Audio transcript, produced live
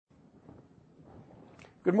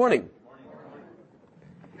Good morning.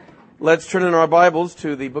 Let's turn in our Bibles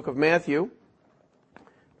to the book of Matthew,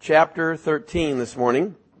 chapter 13 this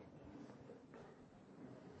morning.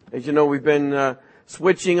 As you know, we've been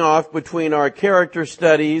switching off between our character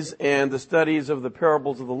studies and the studies of the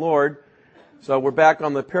parables of the Lord. So we're back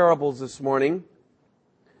on the parables this morning.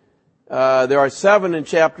 There are 7 in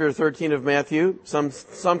chapter 13 of Matthew. Some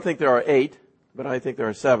think there are 8, but I think there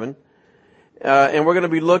are 7. And we're going to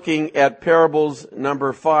be looking at parables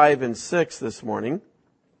number 5 and 6 this morning.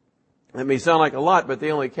 That may sound like a lot, but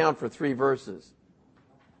they only count for 3 verses.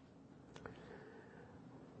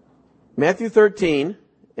 Matthew 13,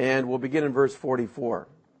 and we'll begin in verse 44.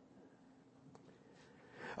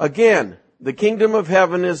 Again, the kingdom of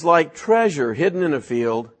heaven is like treasure hidden in a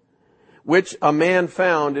field, which a man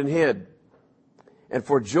found and hid. And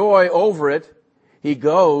for joy over it, he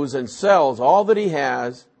goes and sells all that he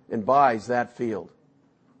has and buys that field.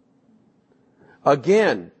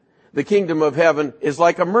 Again, the kingdom of heaven is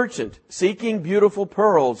like a merchant seeking beautiful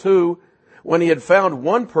pearls who, when he had found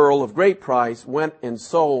one pearl of great price, went and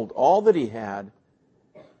sold all that he had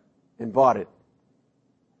and bought it.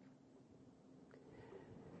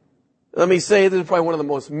 Let me say this is probably one of the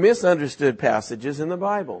most misunderstood passages in the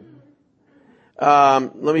Bible.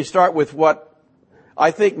 Let me start with what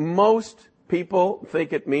I think most people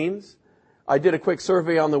think it means. I did a quick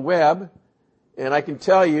survey on the web, and I can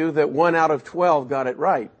tell you that 1 out of 12 got it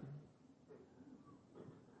right.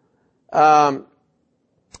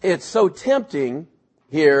 It's so tempting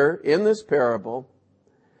here in this parable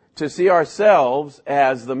to see ourselves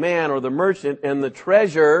as the man or the merchant and the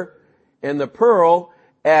treasure and the pearl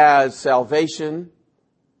as salvation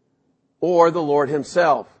or the Lord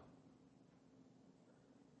Himself.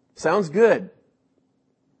 Sounds good.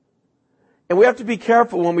 And we have to be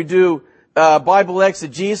careful when we do Bible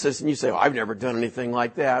exegesis, and you say, oh, I've never done anything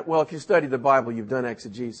like that. Well, if you study the Bible, you've done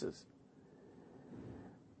exegesis.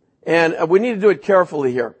 And we need to do it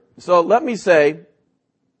carefully here. So let me say,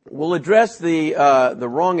 we'll address the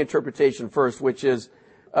wrong interpretation first, which is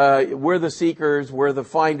we're the seekers, we're the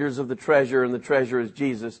finders of the treasure, and the treasure is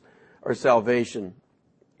Jesus, or salvation.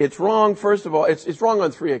 It's wrong, first of all, it's wrong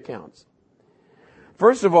on 3 accounts.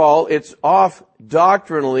 First of all, it's off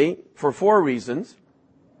doctrinally for 4 reasons.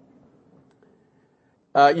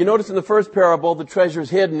 You notice in the first parable, the treasure is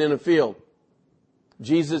hidden in a field.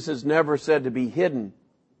 Jesus is never said to be hidden,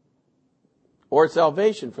 or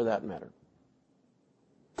salvation for that matter.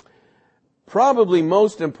 Probably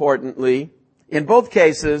most importantly, in both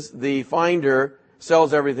cases, the finder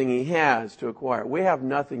sells everything he has to acquire. We have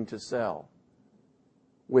nothing to sell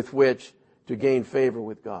with which to gain favor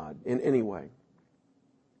with God in any way.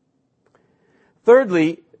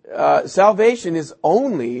 Thirdly, salvation is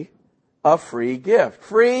only a free gift.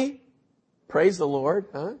 Free, praise the Lord,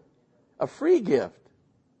 huh? A free gift.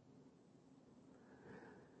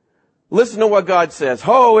 Listen to what God says.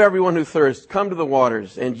 Ho, everyone who thirsts, come to the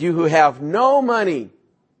waters. And you who have no money,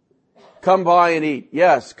 come buy and eat.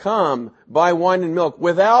 Yes, come, buy wine and milk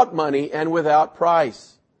without money and without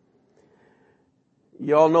price.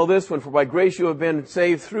 You all know this one. For by grace you have been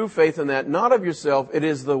saved through faith in that, not of yourself. It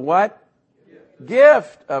is the what?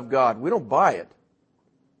 Gift of God. We don't buy it.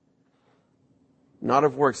 Not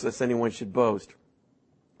of works, lest anyone should boast.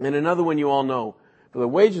 And another one you all know. For the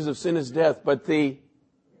wages of sin is death, but the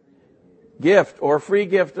gift or free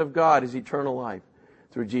gift of God is eternal life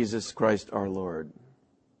through Jesus Christ our Lord.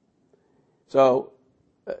 So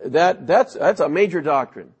that's a major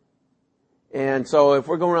doctrine. And so if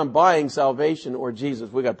we're going around buying salvation or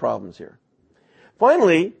Jesus, we got problems here.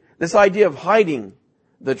 Finally, this idea of hiding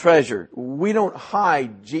the treasure. We don't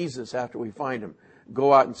hide Jesus after we find Him.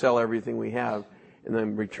 Go out and sell everything we have and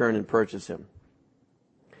then return and purchase Him.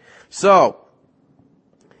 So,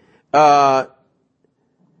 let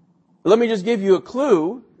me just give you a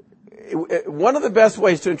clue. One of the best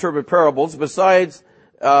ways to interpret parables, besides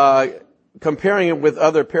comparing it with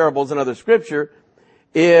other parables and other scripture,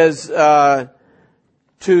 is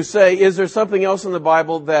to say, is there something else in the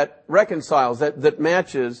Bible that reconciles, that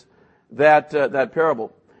matches that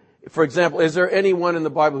parable? For example, is there anyone in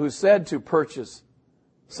the Bible who said to purchase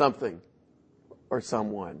something or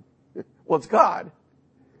someone? Well, it's God,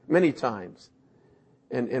 many times.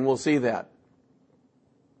 And we'll see that.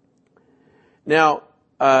 Now,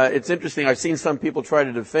 it's interesting. I've seen some people try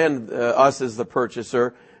to defend us as the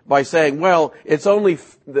purchaser by saying, well, it's only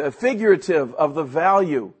figurative of the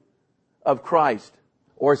value of Christ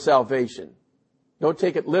or salvation. Don't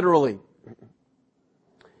take it literally.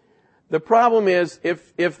 The problem is,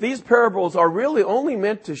 if these parables are really only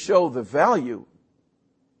meant to show the value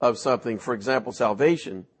of something, for example,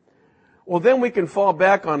 salvation, well, then we can fall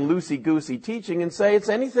back on loosey-goosey teaching and say it's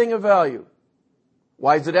anything of value.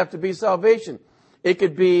 Why does it have to be salvation? It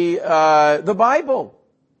could be the Bible.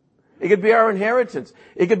 It could be our inheritance.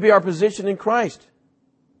 It could be our position in Christ.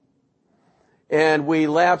 And we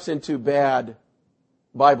lapse into bad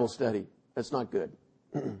Bible study. That's not good.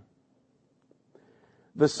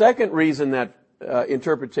 The second reason that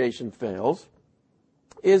interpretation fails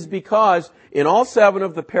is because in all 7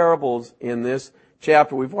 of the parables in this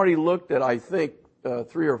chapter, we've already looked at, I think,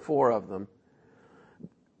 3 or 4 of them.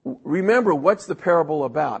 Remember, what's the parable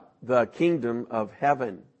about? The kingdom of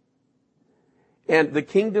heaven. And the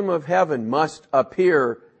kingdom of heaven must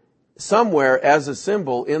appear somewhere as a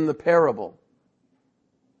symbol in the parable.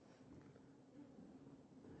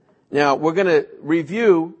 Now, we're going to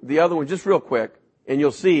review the other one just real quick, and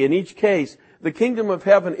you'll see in each case, the kingdom of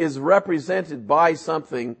heaven is represented by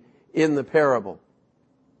something in the parable.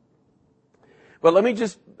 But let me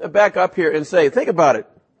just back up here and say, think about it.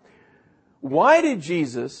 Why did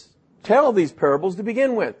Jesus tell these parables to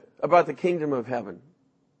begin with about the kingdom of heaven?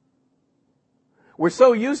 We're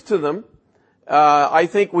so used to them, I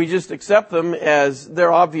think we just accept them as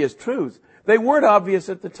their obvious truths. They weren't obvious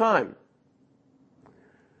at the time.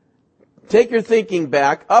 Take your thinking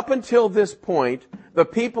back. Up until this point, the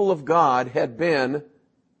people of God had been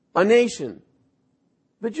a nation.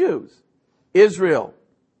 The Jews. Israel.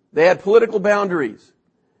 They had political boundaries.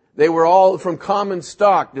 They were all from common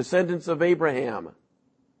stock, descendants of Abraham.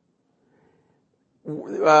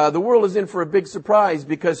 The world is in for a big surprise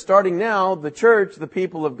because starting now, the church, the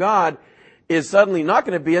people of God, is suddenly not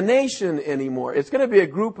going to be a nation anymore. It's going to be a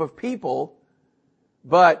group of people,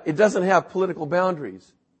 but it doesn't have political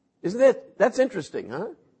boundaries. That's interesting, huh?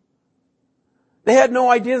 They had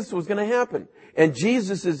no idea this was going to happen. And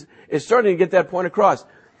Jesus is starting to get that point across.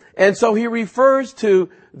 And so he refers to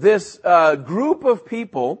this group of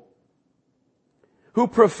people who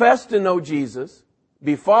profess to know Jesus,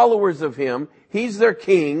 be followers of him. He's their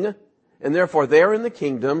king, and therefore they're in the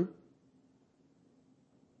kingdom.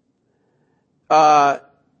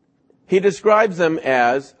 He describes them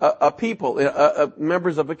as a people,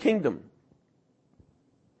 members of a kingdom.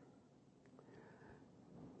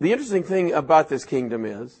 The interesting thing about this kingdom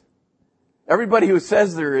is, everybody who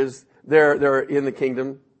says they're in the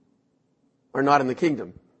kingdom are not in the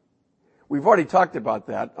kingdom. We've already talked about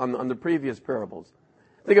that on the previous parables.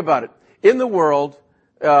 Think about it. In the world,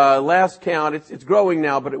 last count, it's growing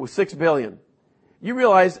now, but it was 6 billion. You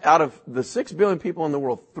realize out of the 6 billion people in the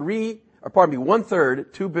world,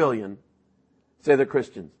 1/3, 2 billion, say they're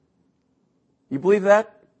Christians. You believe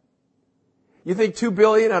that? You think 2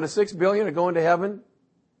 billion out of 6 billion are going to heaven?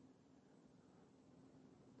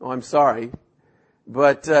 Oh, I'm sorry,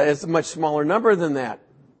 but it's a much smaller number than that.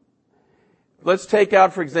 Let's take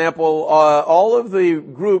out, for example, all of the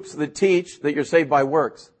groups that teach that you're saved by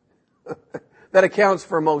works. That accounts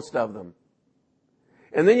for most of them.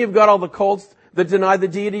 And then you've got all the cults that deny the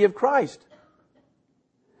deity of Christ.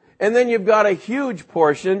 And then you've got a huge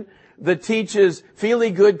portion that teaches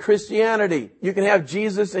feely-good Christianity. You can have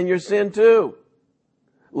Jesus in your sin too.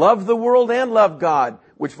 Love the world and love God,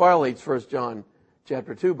 which violates 1 John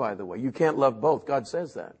chapter 2, by the way. You can't love both. God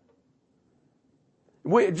says that.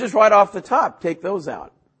 Just right off the top, take those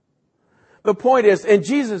out. The point is, and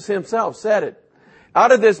Jesus himself said it,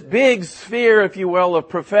 out of this big sphere, if you will, of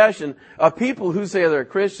profession, of people who say they're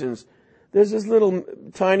Christians, there's this little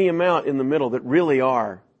tiny amount in the middle that really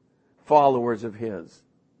are followers of his,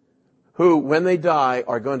 who, when they die,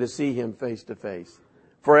 are going to see him face to face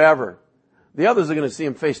forever. The others are going to see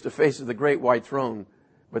him face to face at the great white throne,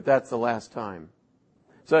 but that's the last time.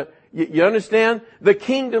 So you understand? The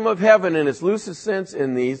kingdom of heaven in its loosest sense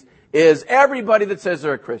in these is everybody that says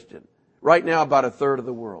they're a Christian. Right now, about 1/3 of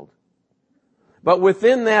the world. But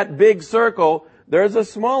within that big circle, there's a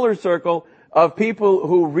smaller circle of people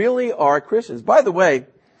who really are Christians. By the way,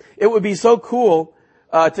 it would be so cool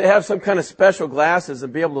to have some kind of special glasses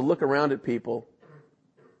and be able to look around at people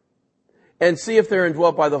and see if they're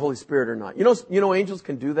indwelt by the Holy Spirit or not. You know angels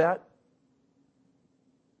can do that?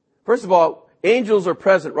 First of all, angels are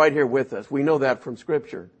present right here with us. We know that from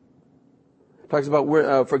Scripture. It talks about,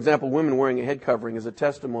 for example, women wearing a head covering is a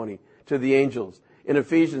testimony to the angels. In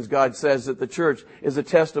Ephesians, God says that the church is a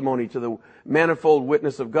testimony to the manifold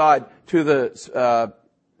witness of God to the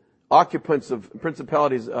occupants of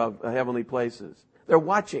principalities of heavenly places. They're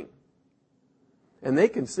watching. And they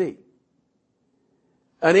can see.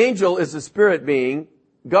 An angel is a spirit being.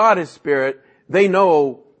 God is spirit. They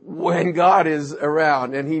know when God is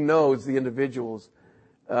around, and he knows the individuals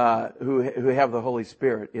who have the Holy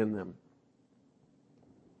Spirit in them.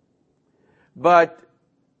 But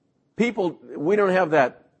people, we don't have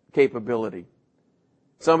that capability.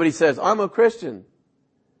 Somebody says, I'm a Christian.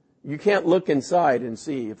 You can't look inside and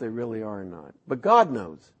see if they really are or not. But God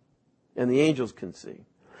knows. And the angels can see.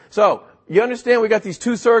 So, you understand we got these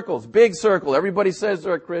two circles. Big circle. Everybody says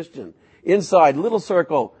they're a Christian. Inside, little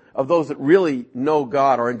circle of those that really know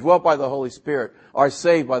God, are indwelt by the Holy Spirit, are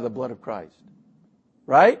saved by the blood of Christ.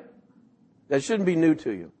 Right? That shouldn't be new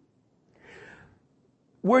to you.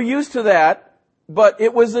 We're used to that, but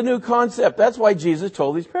it was a new concept. That's why Jesus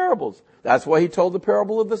told these parables. That's why he told the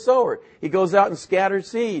parable of the sower. He goes out and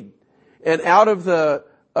scatters seed. And out of the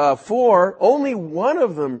 4, only one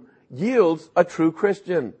of them yields a true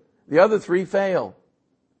Christian. The other 3 fail.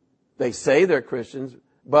 They say they're Christians,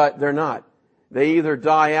 but they're not. They either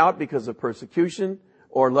die out because of persecution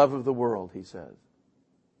or love of the world, he says.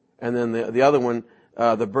 And then the other one,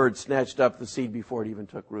 the bird snatched up the seed before it even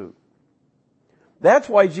took root. That's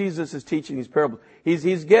why Jesus is teaching these parables.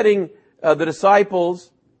 He's getting the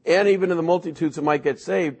disciples and even the multitudes who might get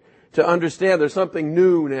saved to understand there's something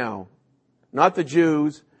new now. Not the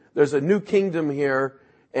Jews. There's a new kingdom here,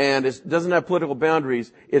 and it doesn't have political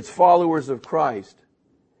boundaries. It's followers of Christ.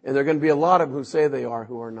 And there are going to be a lot of them who say they are,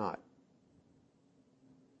 who are not.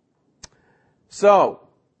 So,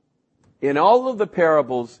 in all of the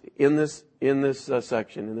parables in this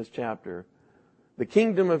section, in this chapter, the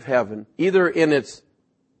kingdom of heaven, either in its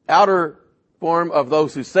outer form of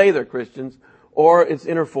those who say they're Christians, or its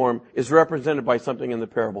inner form, is represented by something in the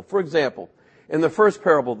parable. For example, in the first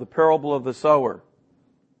parable, the parable of the sower,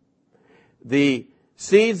 the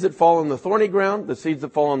seeds that fall on the thorny ground, the seeds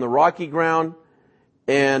that fall on the rocky ground,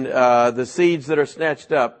 and the seeds that are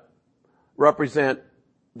snatched up represent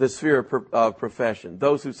the sphere of profession.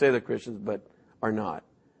 Those who say they're Christians but are not.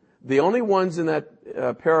 The only ones in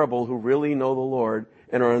that parable who really know the Lord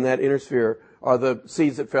and are in that inner sphere are the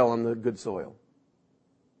seeds that fell on the good soil.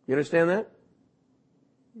 You understand that?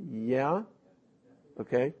 Yeah?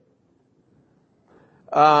 Okay.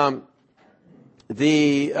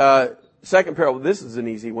 The second parable, this is an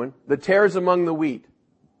easy one. The tares among the wheat.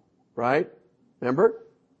 Right? Remember?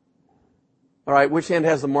 All right, which hand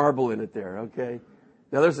has the marble in it there? Okay.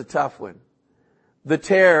 Now there's a tough one. The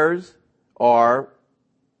tares are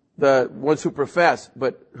the ones who profess,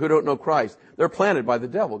 but who don't know Christ. They're planted by the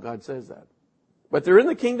devil, God says that. But they're in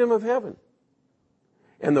the kingdom of heaven.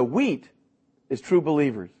 And the wheat is true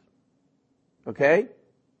believers. Okay?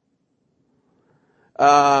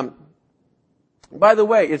 By the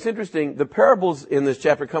way, it's interesting, the parables in this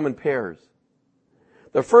chapter come in pairs.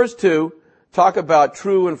 The first 2 talk about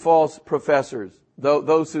true and false professors.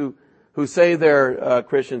 Those who say they're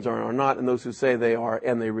Christians are not, and those who say they are,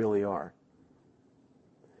 and they really are.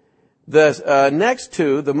 The next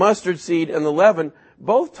 2, the mustard seed and the leaven,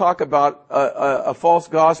 both talk about a false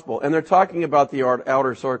gospel, and they're talking about the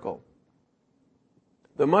outer circle.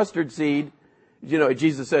 The mustard seed,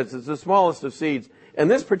 Jesus says, it's the smallest of seeds,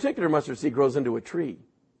 and this particular mustard seed grows into a tree.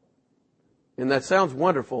 And that sounds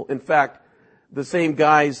wonderful. In fact, the same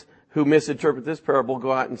guys who misinterpret this parable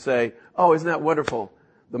go out and say, oh, isn't that wonderful?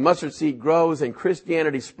 The mustard seed grows and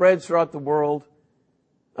Christianity spreads throughout the world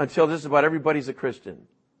until just about everybody's a Christian.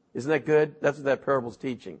 Isn't that good? That's what that parable's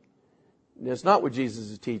teaching. That's not what Jesus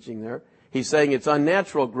is teaching there. He's saying it's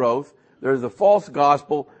unnatural growth. There's a false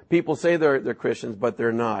gospel. People say they're Christians, but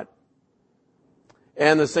they're not.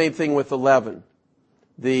 And the same thing with the leaven.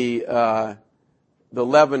 The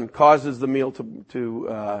leaven causes the meal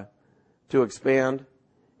to expand.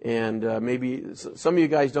 And maybe some of you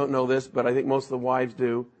guys don't know this, but I think most of the wives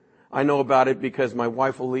do. I know about it because my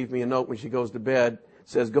wife will leave me a note when she goes to bed. It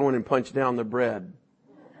says, go in and punch down the bread.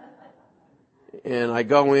 And I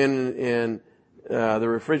go in and the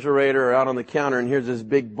refrigerator out on the counter, and here's this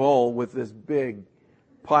big bowl with this big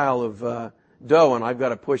pile of dough, and I've got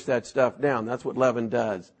to push that stuff down. That's what leaven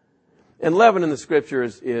does. And leaven in the Scripture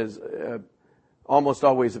is almost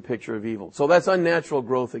always a picture of evil. So that's unnatural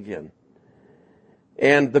growth again.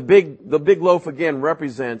 And the big loaf again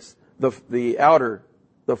represents the outer,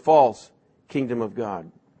 the false kingdom of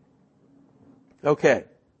God. Okay.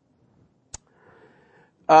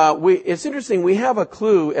 It's interesting. We have a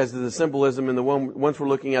clue as to the symbolism in the ones we're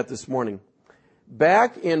looking at this morning.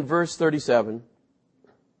 Back in verse 37,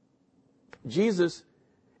 Jesus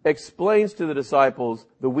explains to the disciples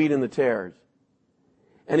the wheat and the tares.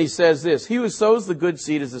 And he says this, he who sows the good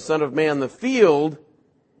seed is the Son of Man. The field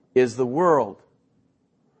is the world.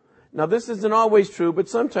 Now, this isn't always true, but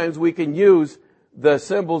sometimes we can use the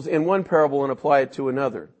symbols in one parable and apply it to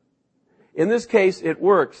another. In this case, it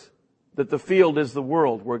works that the field is the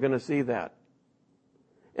world. We're going to see that.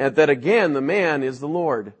 And that again, the man is the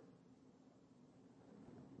Lord.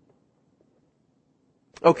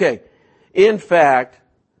 Okay. In fact,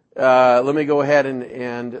 let me go ahead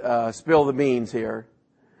and spill the beans here.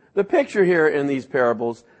 The picture here in these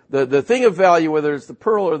parables, the thing of value, whether it's the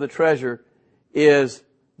pearl or the treasure, is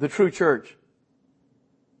the true church.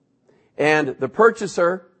 And the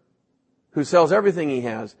purchaser who sells everything he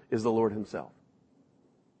has is the Lord himself.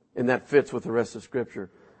 And that fits with the rest of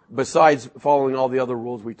Scripture, besides following all the other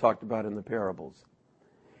rules we talked about in the parables.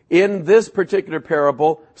 In this particular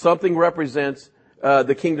parable, something represents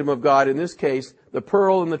the kingdom of God. In this case, the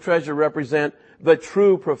pearl and the treasure represent the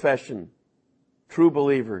true profession, true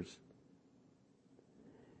believers.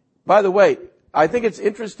 By the way, I think it's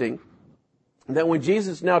interesting that when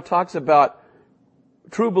Jesus now talks about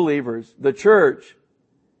true believers, the church,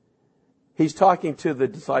 he's talking to the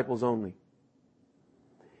disciples only.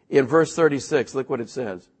 In verse 36, look what it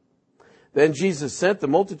says. Then Jesus sent the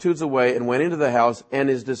multitudes away and went into the house, and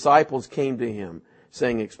his disciples came to him,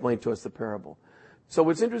 saying, explain to us the parable. So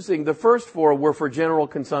what's interesting, the first four were for general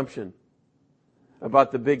consumption,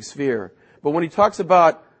 about the big sphere. But when he talks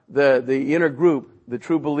about the inner group, the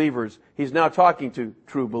true believers, he's now talking to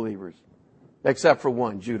true believers. Except for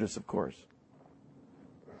one, Judas, of course.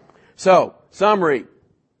 So, summary.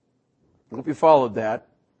 I hope you followed that.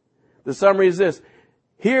 The summary is this.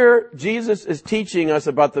 Here, Jesus is teaching us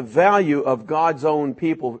about the value of God's own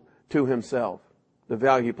people to himself. The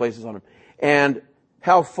value he places on them. And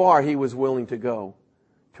how far he was willing to go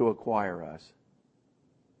to acquire us.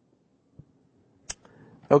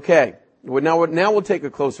 Okay. Now we'll take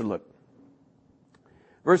a closer look.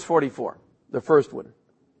 Verse 44. The first one.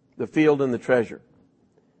 The field and the treasure.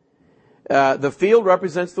 The field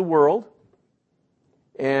represents the world.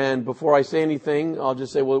 And before I say anything, I'll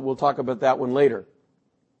just say we'll talk about that one later.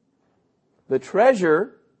 The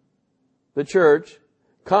treasure, the church,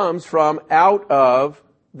 comes from out of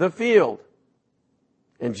the field.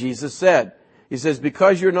 And Jesus said, he says,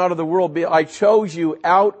 because you're not of the world, I chose you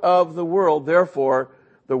out of the world, therefore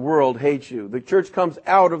the world hates you. The church comes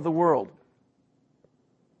out of the world.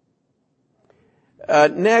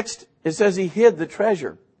 Next, it says he hid the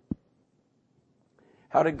treasure.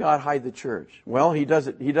 How did God hide the church? Well, he does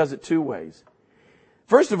it two ways.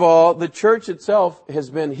 First of all, the church itself has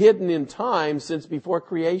been hidden in time since before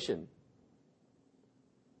creation.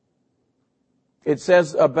 It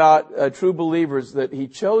says about true believers that he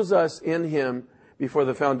chose us in him before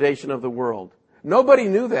the foundation of the world. Nobody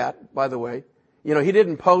knew that, by the way. You know, he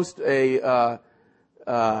didn't post a,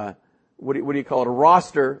 what do you call it, a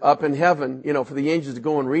roster up in heaven, for the angels to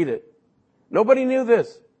go and read it. Nobody knew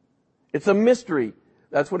this. It's a mystery.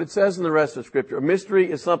 That's what it says in the rest of Scripture. A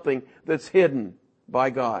mystery is something that's hidden by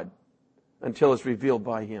God until it's revealed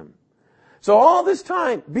by him. So all this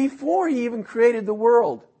time, before he even created the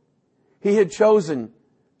world, he had chosen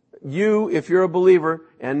you, if you're a believer,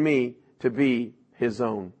 and me to be his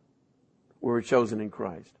own. We were chosen in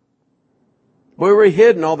Christ. We were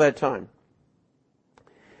hidden all that time.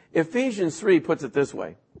 Ephesians 3 puts it this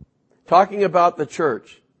way. Talking about the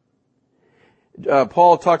church.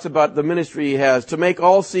 Paul talks about the ministry he has to make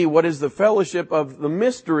all see what is the fellowship of the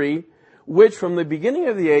mystery which from the beginning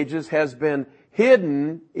of the ages has been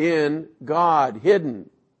hidden in God, hidden,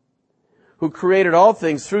 who created all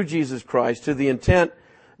things through Jesus Christ to the intent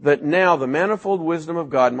that now the manifold wisdom of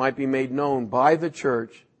God might be made known by the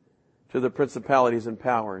church to the principalities and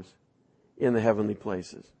powers in the heavenly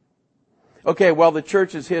places. Okay, well, the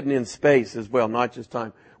church is hidden in space as well, not just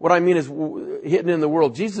time. What I mean is hidden in the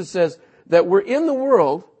world. Jesus says that we're in the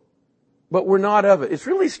world, but we're not of it. It's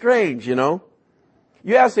really strange,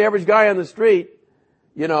 You ask the average guy on the street,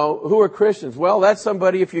 who are Christians? Well, that's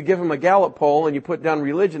somebody, if you give them a Gallup poll and you put down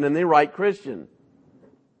religion and they write Christian.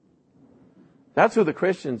 That's who the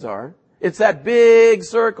Christians are. It's that big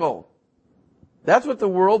circle. That's what the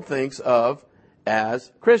world thinks of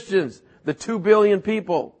as Christians. The 2 billion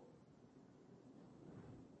people.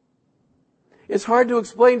 It's hard to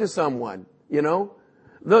explain to someone,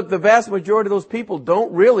 Look, the vast majority of those people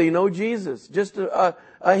don't really know Jesus. Just a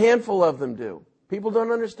handful of them do. People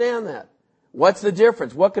don't understand that. What's the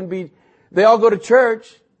difference? They all go to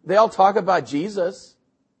church. They all talk about Jesus.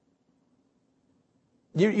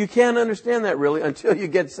 You can't understand that really until you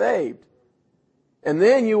get saved. And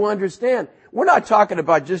then you understand. We're not talking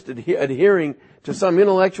about just adhering to some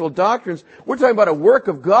intellectual doctrines. We're talking about a work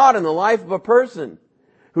of God in the life of a person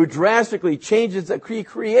who drastically changes, that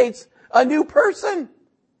creates a new person.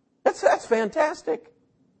 That's fantastic.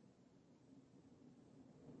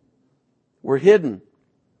 We're hidden.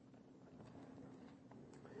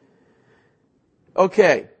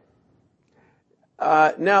 Okay.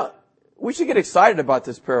 Now, we should get excited about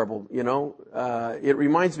this parable, It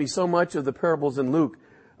reminds me so much of the parables in Luke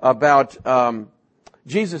about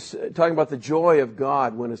Jesus talking about the joy of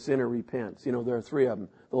God when a sinner repents. You know, there are three of them: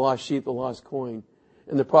 the lost sheep, the lost coin,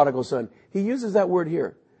 and the prodigal son. He uses that word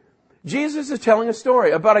here. Jesus is telling a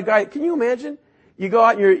story about a guy. Can you imagine? You go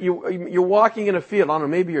out and you're walking in a field. I don't know,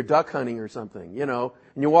 maybe you're duck hunting or something, you know,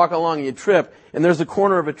 and you walk along and you trip, and there's a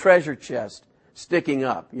corner of a treasure chest sticking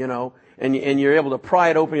up, you know, and you're able to pry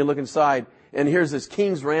it open, you look inside, and here's this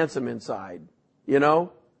king's ransom inside, you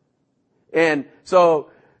know? And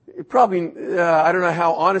so, probably, I don't know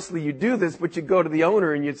how honestly you do this, but you go to the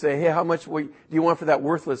owner and you'd say, hey, how much do you want for that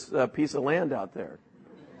worthless piece of land out there?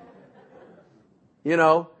 You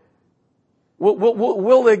know?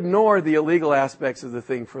 We'll ignore the illegal aspects of the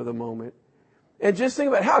thing for the moment. And just think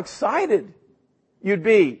about how excited you'd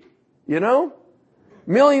be, you know?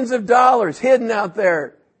 Millions of dollars hidden out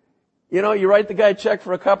there. You know, you write the guy a check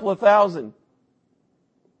for a couple of $1,000.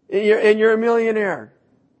 And you're a millionaire.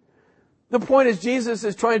 The point is, Jesus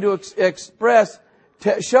is trying to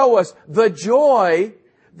show us the joy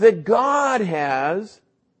that God has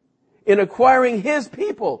in acquiring His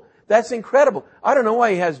people. That's incredible. I don't know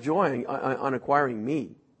why He has joy on acquiring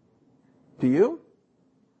me. Do you?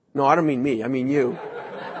 No, I don't mean me. I mean you.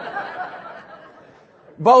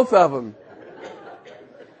 Both of them.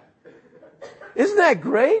 Isn't that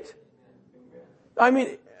great? I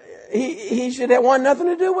mean, He should want nothing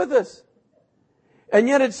to do with us. And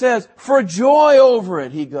yet it says, for joy over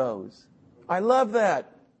it, He goes. I love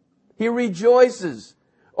that. He rejoices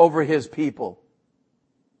over His people.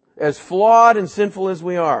 As flawed and sinful as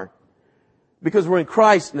we are. Because we're in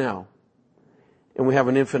Christ now. And we have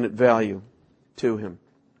an infinite value to Him.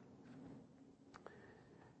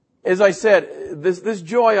 As I said, this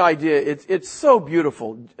joy idea, it's so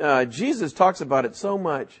beautiful. Jesus talks about it so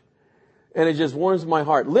much. And it just warms my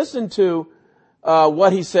heart. Listen to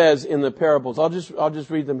what He says in the parables. I'll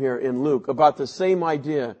just read them here in Luke about the same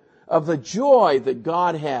idea of the joy that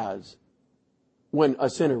God has when a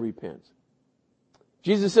sinner repents.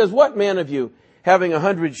 Jesus says, what man of you, having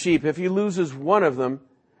 100 sheep, if he loses one of them,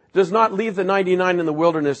 does not leave the 99 in the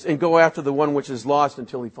wilderness and go after the one which is lost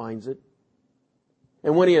until he finds it?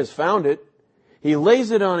 And when he has found it, he lays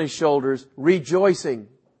it on his shoulders, rejoicing.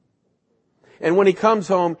 And when he comes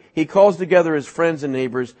home, he calls together his friends and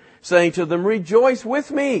neighbors, saying to them, rejoice with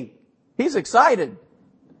me. He's excited.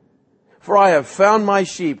 For I have found my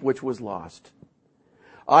sheep which was lost.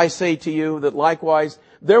 I say to you that likewise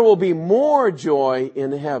there will be more joy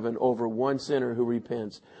in heaven over one sinner who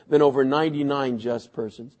repents than over 99 just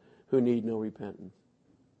persons who need no repentance.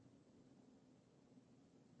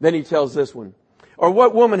 Then he tells this one. Or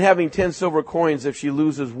what woman having 10 silver coins, if she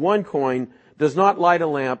loses one coin, does not light a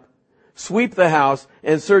lamp, sweep the house,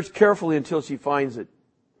 and search carefully until she finds it?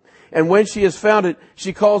 And when she has found it,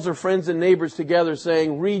 she calls her friends and neighbors together,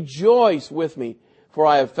 saying, rejoice with me, for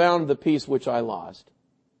I have found the piece which I lost.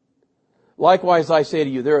 Likewise, I say to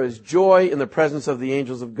you, there is joy in the presence of the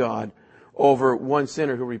angels of God over one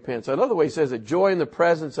sinner who repents. I love the way he says it, joy in the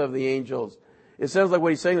presence of the angels. It sounds like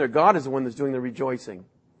what he's saying there, God is the one that's doing the rejoicing.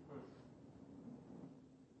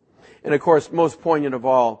 And of course, most poignant of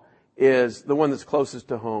all is the one that's closest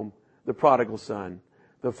to home, the prodigal son,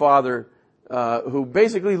 the father who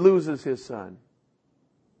basically loses his son.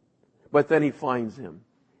 But then he finds him.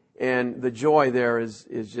 And the joy there is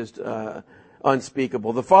just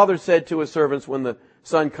unspeakable. The father said to his servants when the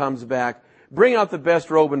son comes back, bring out the best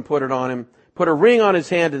robe and put it on him, put a ring on his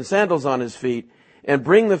hand and sandals on his feet, and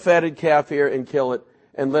bring the fatted calf here and kill it,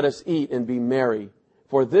 and let us eat and be merry.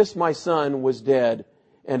 For this my son was dead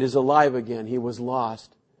and is alive again. He was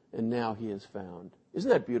lost and now he is found.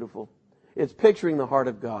 Isn't that beautiful? It's picturing the heart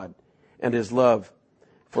of God and His love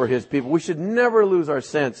for His people. We should never lose our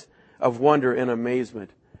sense of wonder and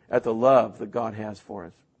amazement at the love that God has for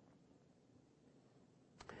us.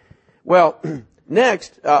 Well,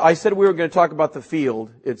 next, I said we were going to talk about the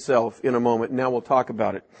field itself in a moment. Now we'll talk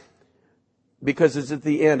about it. Because it's at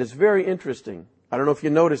the end. It's very interesting. I don't know if you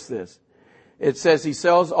noticed this. It says he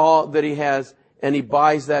sells all that he has and he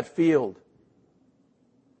buys that field.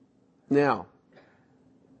 Now,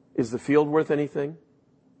 is the field worth anything?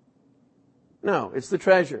 No, it's the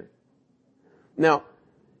treasure. Now,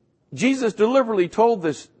 Jesus deliberately told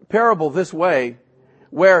this parable this way,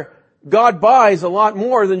 where God buys a lot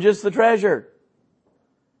more than just the treasure.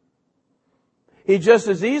 He just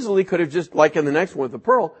as easily could have just, like in the next one with the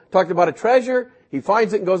pearl, talked about a treasure, he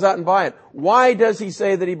finds it and goes out and buys it. Why does he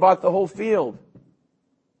say that he bought the whole field?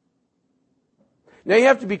 Now you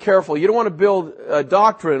have to be careful. You don't want to build a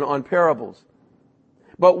doctrine on parables.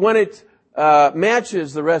 But when it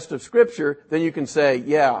matches the rest of Scripture, then you can say,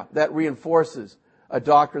 yeah, that reinforces a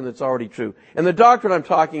doctrine that's already true. And the doctrine I'm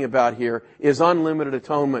talking about here is unlimited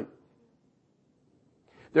atonement.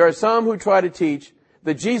 There are some who try to teach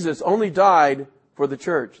that Jesus only died for the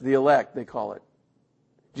church, the elect, they call it.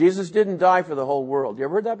 Jesus didn't die for the whole world. You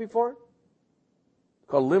ever heard that before?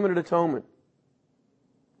 Called limited atonement.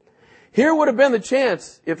 Here would have been the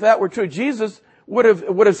chance, if that were true. Jesus would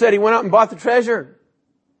have said he went out and bought the treasure.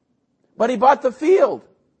 But he bought the field.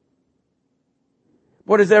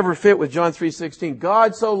 What does ever fit with John 3:16?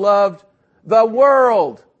 God so loved the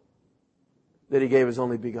world that he gave his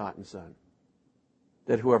only begotten Son,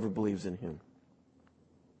 that whoever believes in him.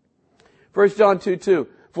 1 John 2:2,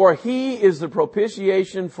 for he is the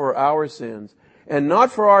propitiation for our sins, and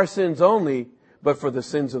not for our sins only, but for the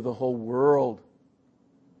sins of the whole world.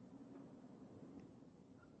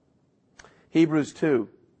 Hebrews 2,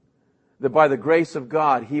 that by the grace of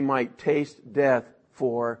God he might taste death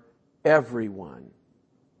for everyone,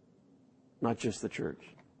 not just the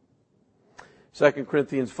church. 2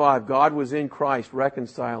 Corinthians 5, God was in Christ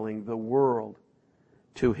reconciling the world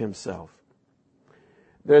to himself.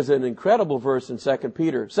 There's an incredible verse in 2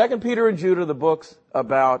 Peter. 2 Peter and Jude are the books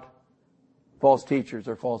about false teachers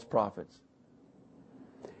or false prophets.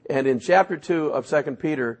 And in chapter 2 of 2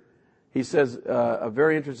 Peter, he says a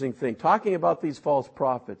very interesting thing. Talking about these false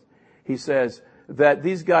prophets, he says that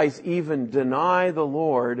these guys even deny the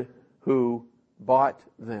Lord who bought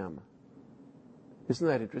them. Isn't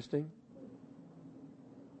that interesting?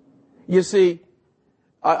 You see,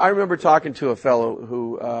 I remember talking to a fellow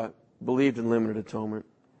who believed in limited atonement.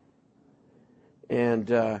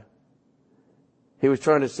 And he was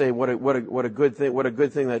trying to say what a good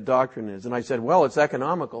thing that doctrine is. And I said, well, it's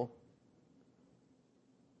economical.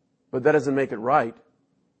 But that doesn't make it right.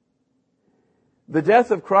 The death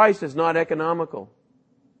of Christ is not economical.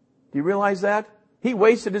 Do you realize that? He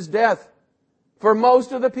wasted his death for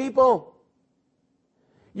most of the people.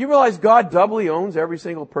 You realize God doubly owns every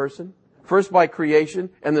single person? First by creation,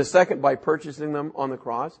 and the second by purchasing them on the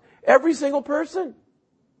cross. Every single person.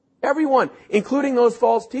 Everyone, including those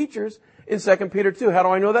false teachers in 2 Peter 2. How do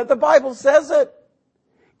I know that? The Bible says it.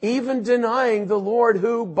 Even denying the Lord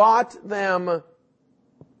who bought them.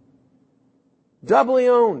 Doubly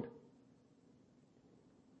owned.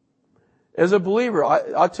 As a believer,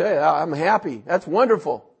 I'll tell you, I'm happy. That's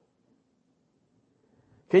wonderful.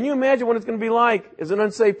 Can you imagine what it's going to be like as an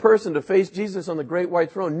unsaved person to face Jesus on the great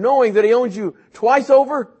white throne, knowing that he owns you twice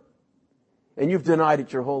over and you've denied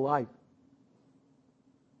it your whole life?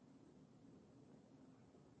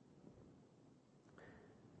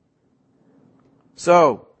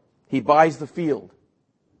 So, he buys the field.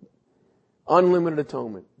 Unlimited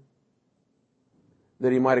atonement.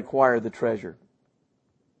 That he might acquire the treasure.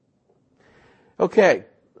 Okay.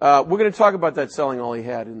 We're going to talk about that selling all he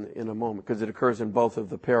had in a moment, because it occurs in both of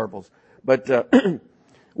the parables. But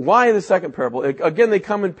why the second parable? Again, they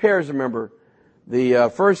come in pairs, remember.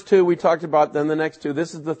 The first two we talked about, then the next two.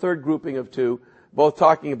 This is the third grouping of two, both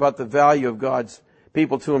talking about the value of God's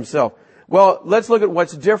people to himself. Well, let's look at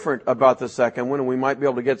what's different about the second one, and we might be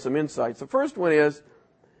able to get some insights. The first one is,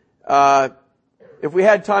 if we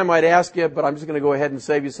had time, I'd ask you, but I'm just going to go ahead and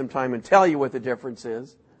save you some time and tell you what the difference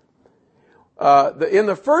is. In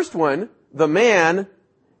the first one, the man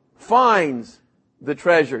finds the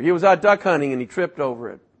treasure. He was out duck hunting and he tripped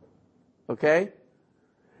over it. Okay?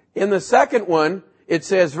 In the second one, it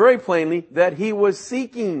says very plainly that he was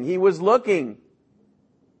seeking, he was looking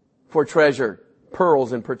for treasure,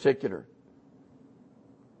 pearls in particular.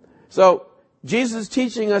 So, Jesus is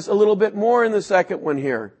teaching us a little bit more in the second one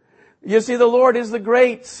here. You see, the Lord is the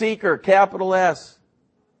great seeker, capital S.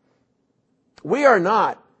 We are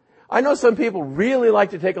not. I know some people really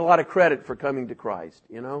like to take a lot of credit for coming to Christ,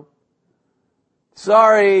 you know.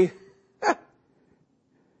 Sorry.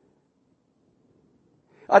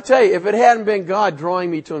 I'll tell you, if it hadn't been God drawing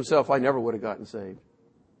me to himself, I never would have gotten saved.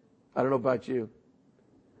 I don't know about you.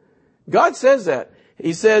 God says that.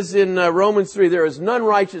 He says in Romans 3, there is none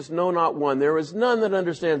righteous, no, not one. There is none that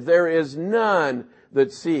understands. There is none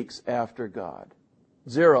that seeks after God.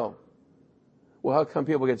 Zero. Well, how come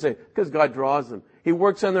people get saved? Because God draws them. He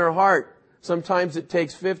works on their heart. Sometimes it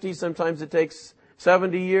takes 50, sometimes it takes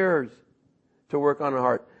 70 years to work on a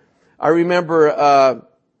heart. I remember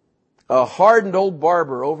a hardened old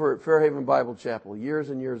barber over at Fairhaven Bible Chapel years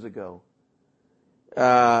and years ago.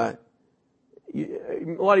 A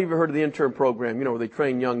lot of you have heard of the intern program, you know, where they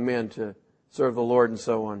train young men to serve the Lord and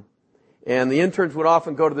so on. And the interns would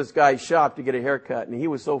often go to this guy's shop to get a haircut, and he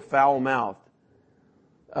was so foul-mouthed.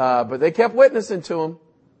 But they kept witnessing to him.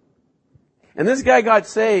 And this guy got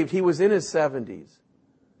saved. He was in his 70s.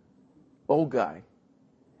 Old guy.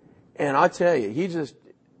 And I'll tell you, he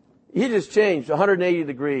just changed 180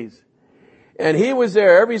 degrees. And he was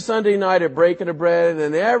there every Sunday night at Breaking of Bread,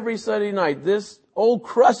 and every Sunday night, this old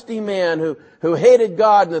crusty man who hated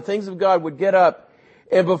God and the things of God would get up,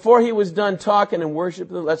 and before he was done talking and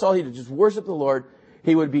worshiping, that's all he did, just worship the Lord,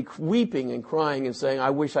 he would be weeping and crying and saying, I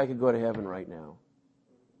wish I could go to heaven right now.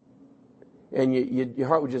 And your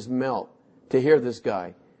heart would just melt to hear this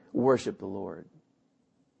guy worship the Lord.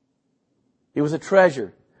 He was a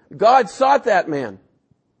treasure. God sought that man.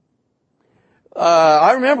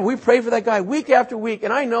 I remember we prayed for that guy week after week,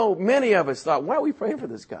 and I know many of us thought, why are we praying for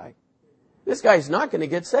this guy? This guy's not going to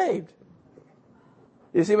get saved.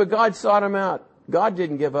 You see, but God sought him out. God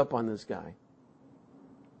didn't give up on this guy.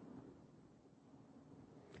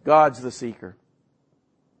 God's the seeker.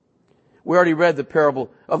 We already read the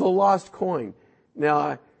parable of the lost coin.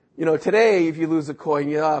 Now, today if you lose a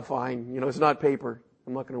coin, fine. It's not paper.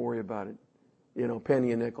 I'm not going to worry about it.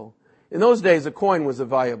 Penny and nickel. In those days, a coin was a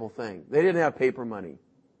valuable thing. They didn't have paper money.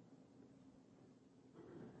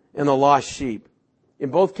 And the lost sheep. In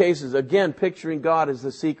both cases, again, picturing God as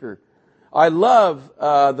the seeker. I love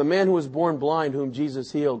the man who was born blind whom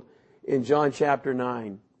Jesus healed in John chapter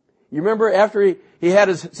 9. You remember after he had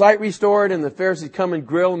his sight restored and the Pharisees come and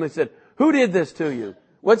grill him, they said, who did this to you?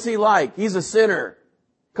 What's he like? He's a sinner.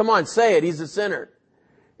 Come on, say it. He's a sinner.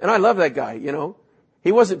 And I love that guy,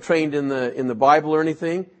 He wasn't trained in the Bible or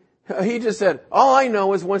anything. He just said, all I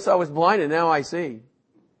know is once I was blind and now I see.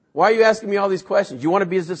 Why are you asking me all these questions? You want to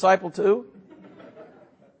be his disciple too?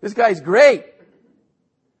 This guy's great.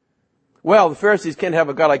 Well, the Pharisees can't have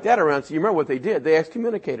a guy like that around, so you remember what they did. They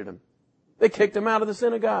excommunicated him. They kicked him out of the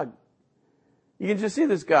synagogue. You can just see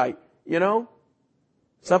this guy,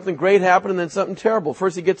 Something great happened and then something terrible.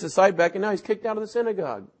 First he gets his sight back and now he's kicked out of the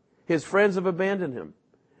synagogue. His friends have abandoned him.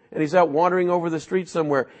 And he's out wandering over the street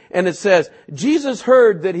somewhere. And it says, Jesus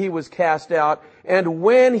heard that he was cast out, and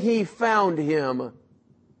when he found him,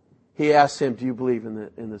 he asked him, do you believe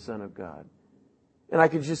in the Son of God? And I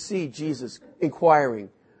could just see Jesus inquiring,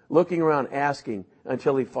 looking around, asking,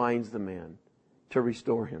 until he finds the man to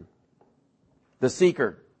restore him. The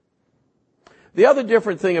seeker. The other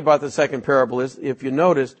different thing about the second parable is, if you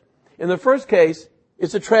noticed, in the first case,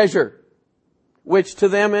 it's a treasure, which to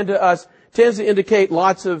them and to us tends to indicate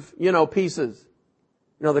lots of, pieces.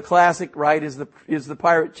 The classic, right, is the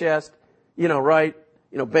pirate chest, right?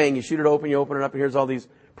 Bang, you shoot it open, you open it up, and here's all these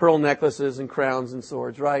pearl necklaces and crowns and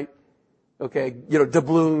swords, right? Okay,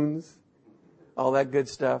 doubloons, all that good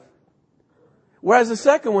stuff. Whereas the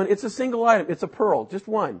second one, it's a single item. It's a pearl, just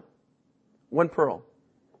one. One pearl.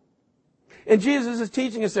 And Jesus is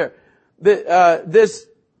teaching us there.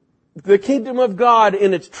 The kingdom of God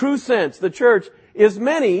in its true sense, the church, is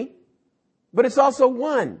many, but it's also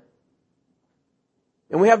one.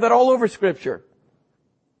 And we have that all over Scripture.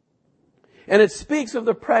 And it speaks of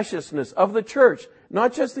the preciousness of the church,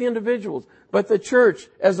 not just the individuals, but the church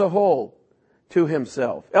as a whole to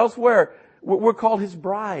himself. Elsewhere, we're called his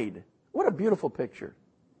bride. What a beautiful picture.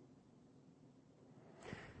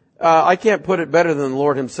 I can't put it better than the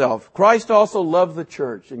Lord himself. Christ also loved the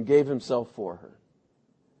church and gave himself for her,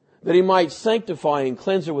 that he might sanctify and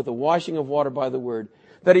cleanse her with the washing of water by the word,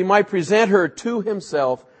 that he might present her to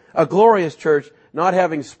himself, a glorious church, not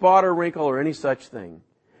having spot or wrinkle or any such thing,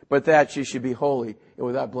 but that she should be holy and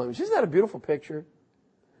without blemish. Isn't that a beautiful picture?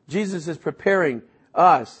 Jesus is preparing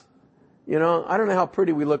us. I don't know how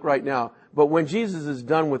pretty we look right now, but when Jesus is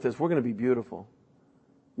done with this, we're going to be beautiful.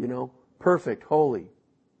 Perfect, holy,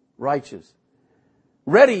 righteous,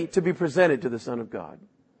 ready to be presented to the Son of God.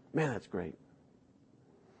 Man, that's great.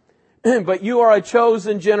 But you are a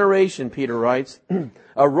chosen generation, Peter writes,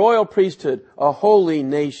 a royal priesthood, a holy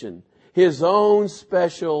nation, his own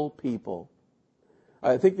special people.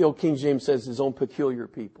 I think the old King James says his own peculiar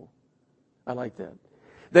people. I like that.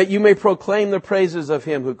 That you may proclaim the praises of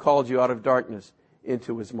him who called you out of darkness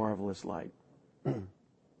into his marvelous light.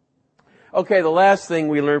 Okay, the last thing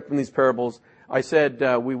we learned from these parables, I said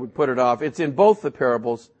we would put it off. It's in both the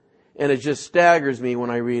parables, and it just staggers me when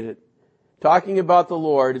I read it. Talking about the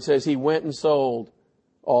Lord, it says he went and sold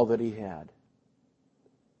all that he had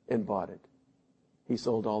and bought it. He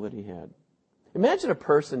sold all that he had. Imagine a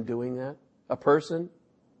person doing that. A person,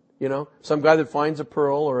 some guy that finds a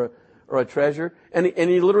pearl or a treasure, and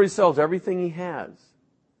he literally sells everything he has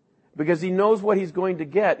because he knows what he's going to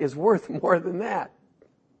get is worth more than that.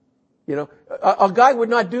 A guy would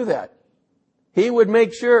not do that. He would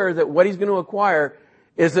make sure that what he's going to acquire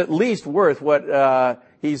is at least worth what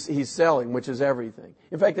he's selling, which is everything.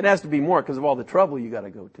 In fact, it has to be more because of all the trouble you got to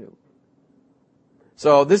go to.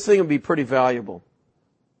 So this thing would be pretty valuable.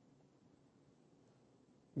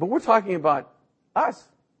 But we're talking about us.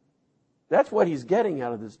 That's what he's getting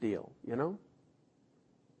out of this deal,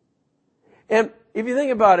 And if you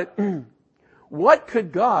think about it, what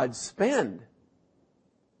could God spend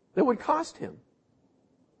that would cost him.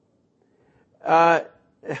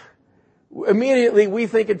 Immediately we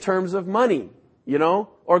think in terms of money,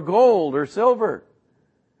 or gold or silver.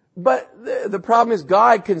 But the problem is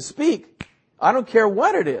God can speak. I don't care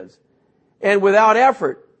what it is. And without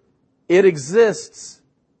effort, it exists.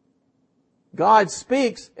 God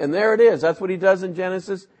speaks, and there it is. That's what he does in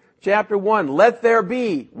Genesis chapter 1. Let there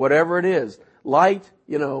be, whatever it is. Light,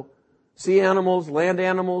 sea animals, land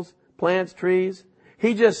animals, plants, trees.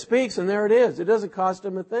 He just speaks, and there it is. It doesn't cost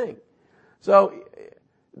him a thing. So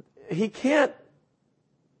he can't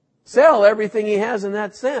sell everything he has in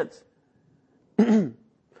that sense.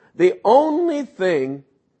 The only thing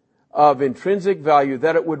of intrinsic value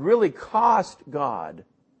that it would really cost God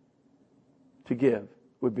to give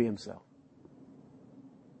would be himself.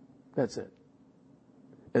 That's it.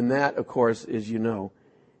 And that, of course, as you know,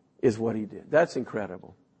 is what he did. That's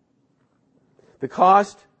incredible. The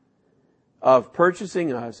cost of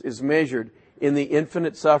purchasing us is measured in the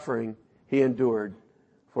infinite suffering he endured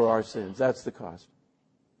for our sins. That's the cost.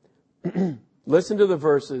 Listen to the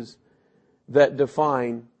verses that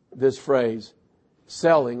define this phrase,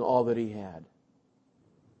 selling all that he had.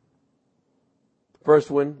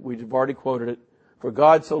 First one, we've already quoted it. For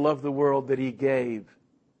God so loved the world that he gave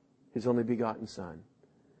his only begotten Son,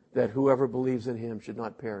 that whoever believes in him should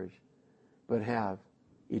not perish, but have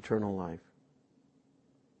eternal life.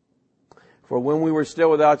 For when we were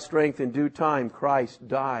still without strength, in due time Christ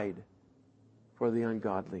died for the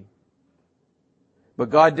ungodly. But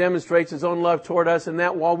God demonstrates his own love toward us in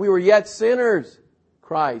that while we were yet sinners,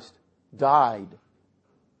 Christ died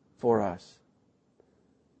for us.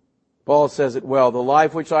 Paul says it well. The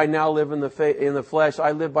life which I now live in the flesh,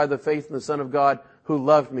 I live by the faith in the Son of God who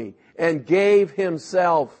loved me and gave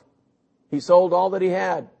himself. He sold all that he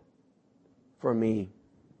had for me.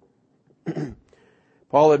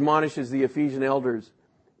 Paul admonishes the Ephesian elders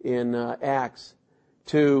in Acts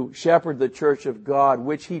to shepherd the church of God,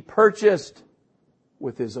 which he purchased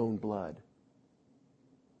with his own blood.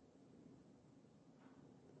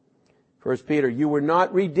 1 Peter, you were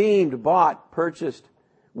not redeemed, bought, purchased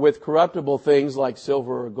with corruptible things like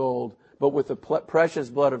silver or gold, but with the precious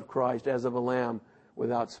blood of Christ as of a lamb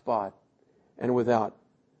without spot and without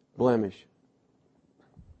blemish.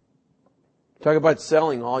 Talk about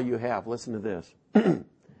selling all you have. Listen to this.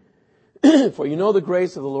 For you know the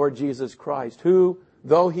grace of the Lord Jesus Christ, who,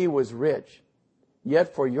 though he was rich,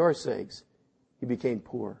 yet for your sakes he became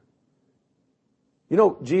poor.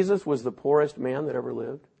 Jesus was the poorest man that ever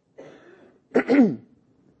lived.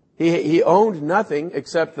 He owned nothing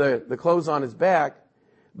except the clothes on his back.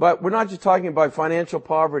 But we're not just talking about financial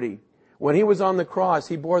poverty. When he was on the cross,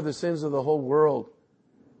 he bore the sins of the whole world.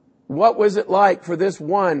 What was it like for this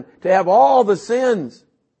one to have all the sins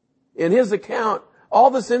in his account, all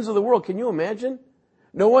the sins of the world? Can you imagine?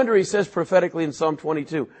 No wonder he says prophetically in Psalm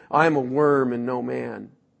 22, I am a worm and no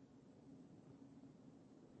man.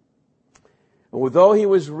 And although he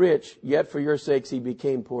was rich, yet for your sakes he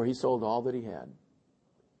became poor. He sold all that he had.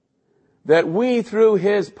 That we, through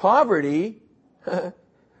his poverty,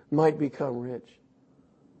 might become rich.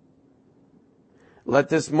 Let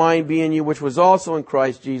this mind be in you, which was also in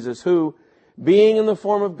Christ Jesus, who, being in the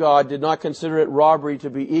form of God, did not consider it robbery to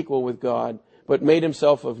be equal with God, but made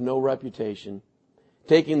himself of no reputation,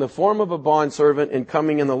 taking the form of a bondservant and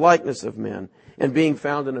coming in the likeness of men, and being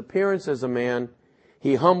found in appearance as a man,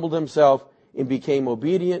 he humbled himself and became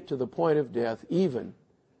obedient to the point of death, even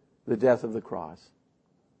the death of the cross.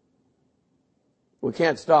 We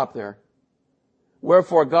can't stop there.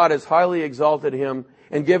 Wherefore God has highly exalted him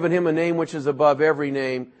and given him a name which is above every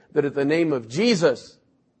name, that at the name of Jesus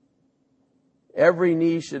every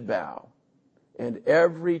knee should bow and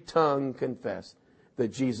every tongue confess that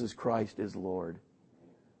Jesus Christ is Lord,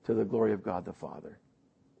 to the glory of God the Father.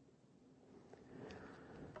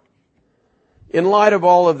 In light of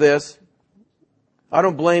all of this, I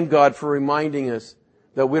don't blame God for reminding us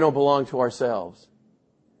that we don't belong to ourselves.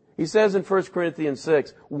 He says in 1 Corinthians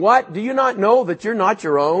 6, what? Do you not know that you're not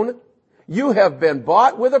your own? You have been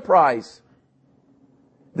bought with a price.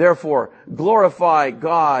 Therefore, glorify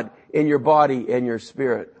God in your body and your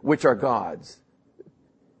spirit, which are God's.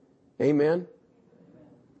 Amen?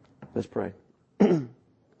 Let's pray.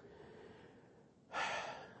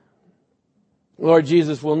 Lord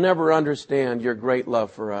Jesus, we'll never understand your great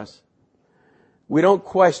love for us. We don't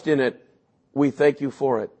question it. We thank you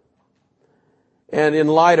for it. And in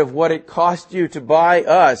light of what it cost you to buy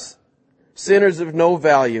us, sinners of no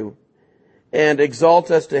value, and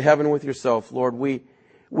exalt us to heaven with yourself, Lord,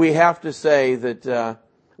 we have to say that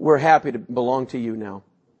we're happy to belong to you now.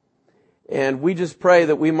 And we just pray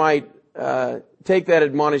that we might take that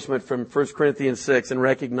admonishment from 1 Corinthians 6 and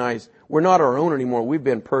recognize we're not our own anymore. We've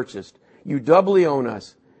been purchased. You doubly own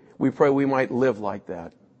us. We pray we might live like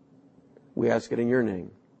that. We ask it in your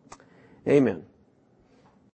name. Amen.